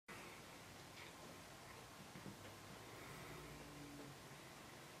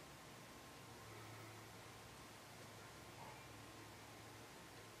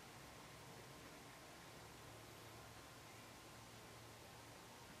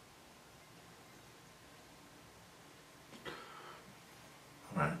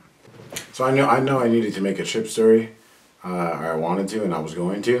So I know I needed to make a trip story, or I wanted to, and I was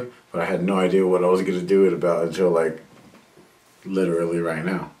going to, but I had no idea what I was gonna do it about until like literally right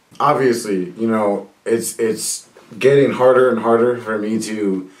now. Obviously, you know, it's getting harder and harder for me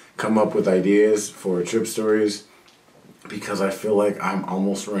to come up with ideas for trip stories because I feel like I'm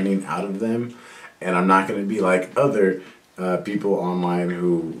almost running out of them, and I'm not gonna be like other people online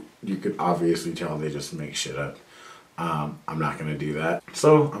who you could obviously tell they just make shit up. I'm not gonna do that.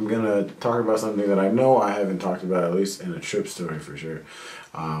 So I'm gonna talk about something that I know I haven't talked about, at least in a trip story for sure,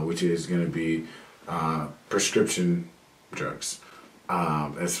 which is gonna be prescription drugs.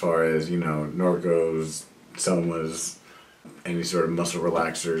 As far as, you know, Norcos, Somas, any sort of muscle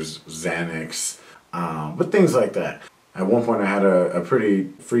relaxers, Xanax, but things like that. At one point I had a pretty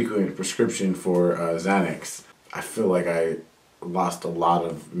frequent prescription for Xanax. I feel like I lost a lot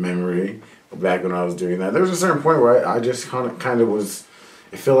of memory back when I was doing that. There was a certain point where I just kind of was,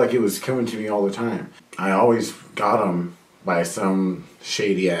 it felt like it was coming to me all the time. I always got them by some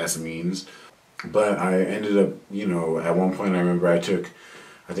shady ass means, but I ended up, you know, at one point I remember I took,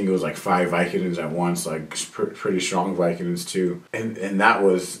 I think it was like 5 Vicodins at once, like pretty strong Vicodins too. And that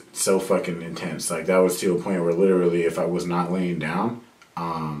was so fucking intense. Like that was to a point where literally if I was not laying down,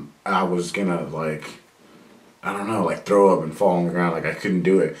 I was gonna like, I don't know, like throw up and fall on the ground. Like I couldn't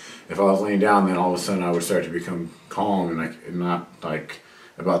do it. If I was laying down, then all of a sudden I would start to become calm and like not like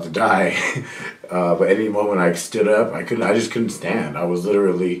about to die. But any moment I stood up, I just couldn't stand. I was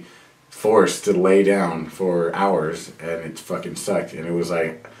literally forced to lay down for hours, and it fucking sucked. And it was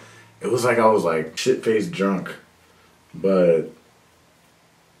like I was like shit-faced drunk, but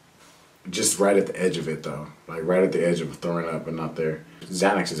just right at the edge of it though, like right at the edge of throwing up, but not there.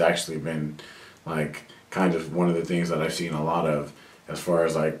 Xanax has actually been like kind of one of the things that I've seen a lot of, as far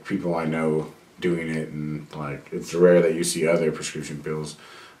as like people I know doing it, and like it's rare that you see other prescription pills,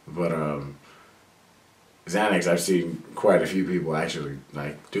 but Xanax, I've seen quite a few people actually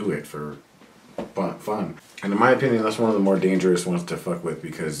like do it for fun. And in my opinion, that's one of the more dangerous ones to fuck with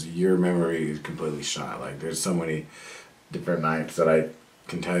because your memory is completely shot. Like there's so many different nights that I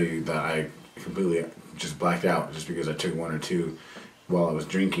can tell you that I completely just blacked out just because I took 1 or 2 while I was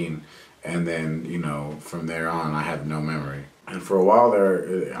drinking, and then, you know, from there on I have no memory. And for a while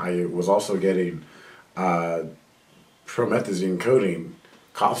there, I was also getting promethazine coating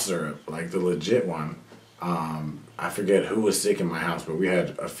cough syrup, like the legit one. I forget who was sick in my house, but we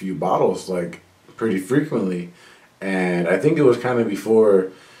had a few bottles like pretty frequently, and I think it was kind of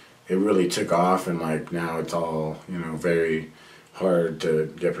before it really took off, and like now it's all, you know, very hard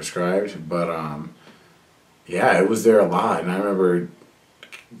to get prescribed. But yeah, it was there a lot, and I remember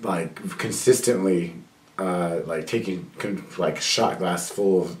like consistently like taking like a shot glass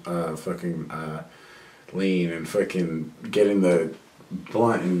full of fucking lean, and fucking getting the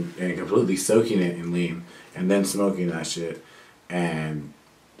blunt and completely soaking it in lean, and then smoking that shit. And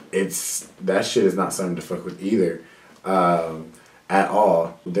that shit is not something to fuck with either, at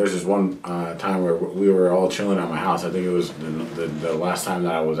all. There's this one time where we were all chilling at my house. I think it was the last time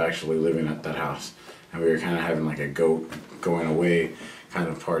that I was actually living at that house, and we were kind of having like a going away kind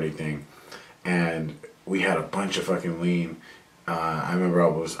of party thing, and we had a bunch of fucking lean. I remember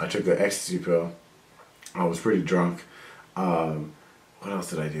I took an ecstasy pill. I was pretty drunk. What else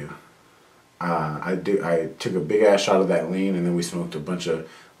did I do? I took a big ass shot of that lean, and then we smoked a bunch of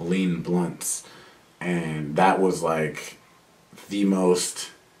lean blunts, and that was like the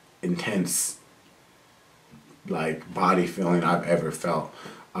most intense like body feeling I've ever felt.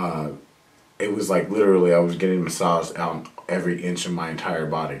 It was like literally I was getting massaged out every inch of my entire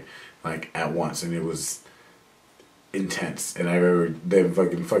body, like at once, and it was intense. And I remember them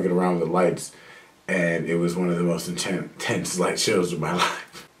fucking around with the lights, and it was one of the most intense light shows of my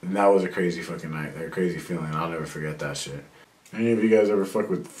life. And that was a crazy fucking night, a crazy feeling. I'll never forget that shit. Any of you guys ever fuck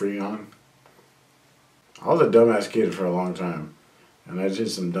with Freon? I was a dumbass kid for a long time, and I did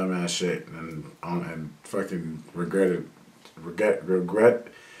some dumbass shit, and fucking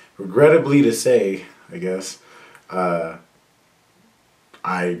regrettably to say, I guess, I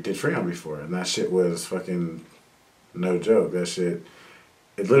did Freon before, and that shit was fucking no joke. That shit,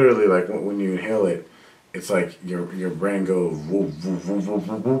 it literally, like when you inhale it, it's like your brain goes whoop, whoop, whoop, whoop,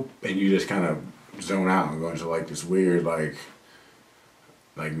 whoop, whoop, and you just kind of zone out and go into like this weird like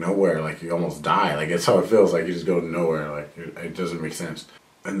nowhere, like you almost die. Like it's how it feels. Like you just go nowhere. Like it doesn't make sense,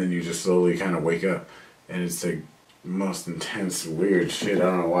 and then you just slowly kind of wake up, and it's the most intense weird shit. I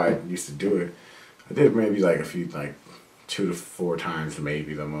don't know why I used to do it. I did maybe like a few, like 2 to 4 times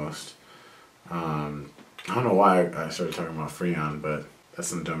maybe the most. I don't know why I started talking about Freon, but that's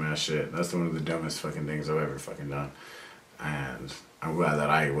some dumbass shit. That's one of the dumbest fucking things I've ever fucking done. And I'm glad that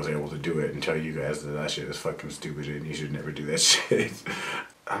I was able to do it and tell you guys that that shit is fucking stupid and you should never do that shit.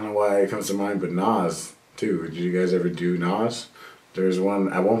 I don't know why it comes to mind, but Nas, too. Did you guys ever do Nas? There's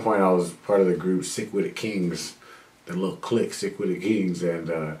one, at one point I was part of the group Sick With It Kings, the little clique Sick With It Kings,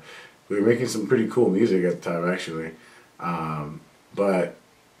 and we were making some pretty cool music at the time, actually. But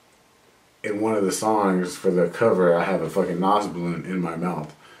in one of the songs for the cover, I have a fucking Nas balloon in my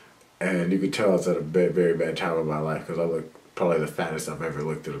mouth. And you could tell it's at a very bad time of my life because I look probably the fattest I've ever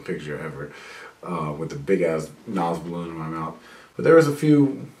looked at a picture ever, with a big ass Nas balloon in my mouth. But there was a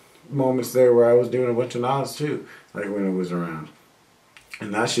few moments there where I was doing a bunch of Nas too, like when it was around.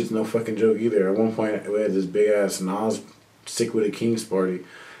 And that shit's no fucking joke either. At one point we had this big ass Nas Sick With It Kings party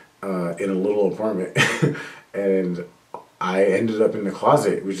in a little apartment, and I ended up in the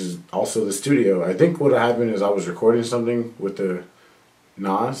closet, which is also the studio. I think what happened is I was recording something with the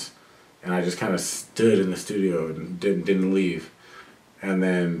Nas, and I just kind of stood in the studio and didn't leave, and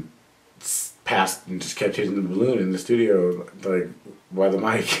then passed and just kept hitting the balloon in the studio, like by the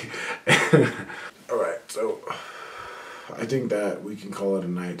mic. Alright, so I think that we can call it a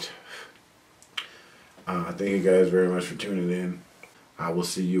night. Thank you guys very much for tuning in. I will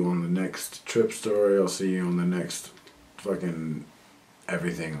see you on the next trip story. I'll see you on the next fucking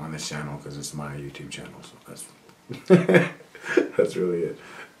everything on this channel because it's my YouTube channel. So that's that's really it.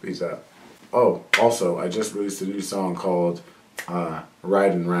 Peace out. Oh, also, I just released a new song called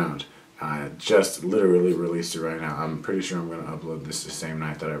Ridin' Round. I just literally released it right now. I'm pretty sure I'm going to upload this the same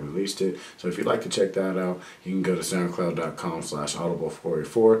night that I released it. So if you'd like to check that out, you can go to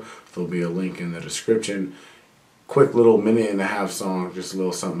soundcloud.com/audible484. There'll be a link in the description. Quick little minute-and-a-half song, just a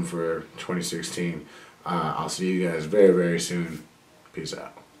little something for 2016. I'll see you guys very soon. Peace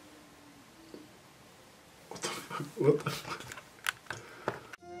out. What the fuck? What the fuck?